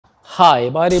Hi,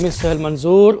 my name is Sohail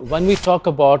Manzoor. When we talk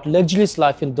about luxurious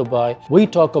life in Dubai, we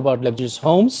talk about luxurious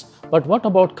homes. But what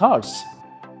about cars?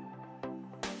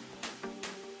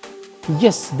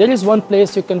 Yes, there is one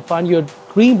place you can find your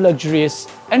dream luxurious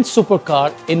and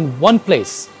supercar in one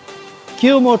place.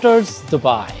 Q Motors,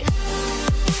 Dubai.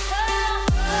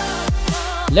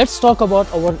 Let's talk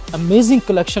about our amazing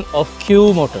collection of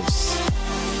Q Motors.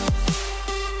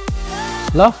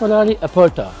 La Ferrari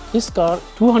Aperta. This car,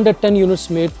 210 units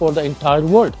made for the entire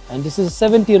world, and this is a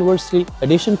 70th anniversary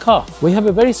edition car. We have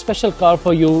a very special car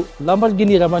for you,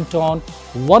 Lamborghini Reventon,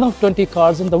 one of 20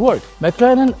 cars in the world.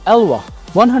 McLaren Elva,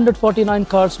 149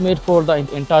 cars made for the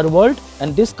entire world,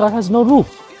 and this car has no roof,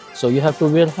 so you have to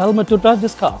wear a helmet to drive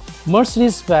this car.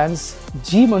 Mercedes-Benz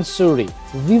G Mansouri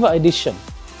Viva Edition,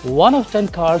 one of 10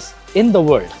 cars in the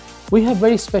world. We have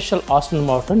very special Aston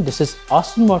Martin. This is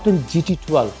Aston Martin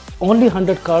GT12. Only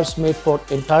 100 cars made for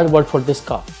entire world for this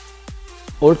car.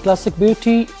 Old classic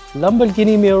beauty,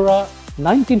 Lamborghini Miura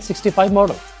 1965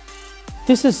 model.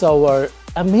 This is our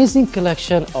amazing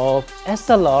collection of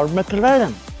SLR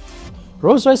McLaren.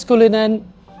 Rolls-Royce Cullinan,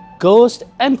 Ghost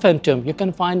and Phantom. You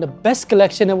can find the best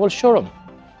collection in our showroom.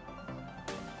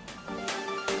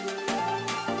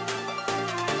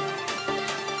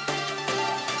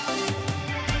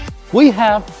 We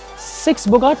have 6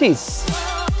 Bugattis.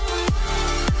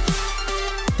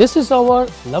 This is our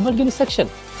Lamborghini section.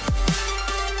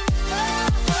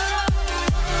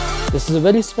 This is a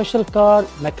very special car,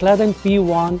 McLaren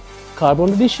P1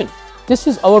 Carbon Edition. This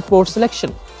is our Porsche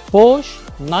selection, Porsche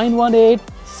 918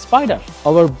 Spider,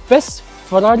 our best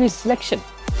Ferrari selection.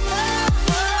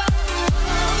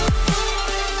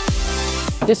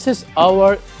 This is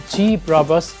our G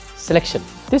Brabus selection.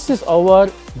 This is our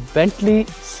Bentley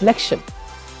selection,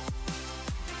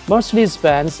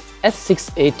 Mercedes-Benz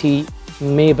S680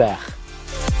 Maybach.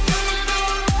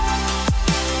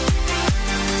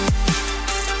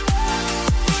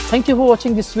 Thank you for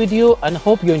watching this video and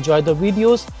hope you enjoyed the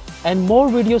videos, and more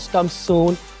videos come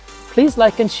soon. Please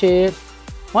like and share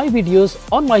my videos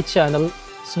on my channel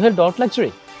Sohail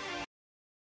Luxury.